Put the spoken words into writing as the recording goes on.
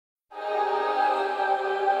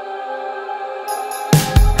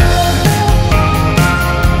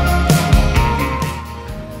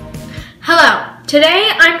Today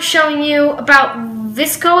I'm showing you about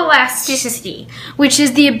viscoelasticity, which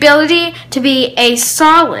is the ability to be a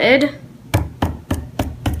solid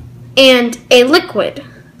and a liquid.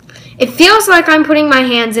 It feels like I'm putting my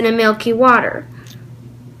hands in a milky water,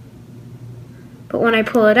 but when I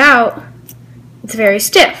pull it out, it's very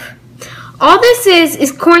stiff. All this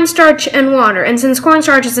is cornstarch and water, and since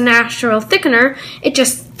cornstarch is a natural thickener, it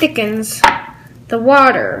just thickens the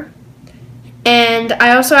water. And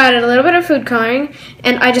I also added a little bit of food coloring,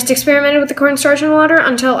 and I just experimented with the cornstarch and water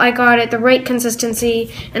until I got it the right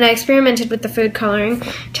consistency, and I experimented with the food coloring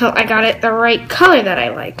till I got it the right color that I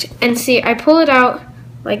liked. And see, I pull it out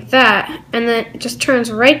like that, and then it just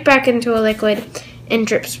turns right back into a liquid and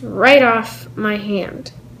drips right off my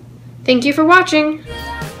hand. Thank you for watching.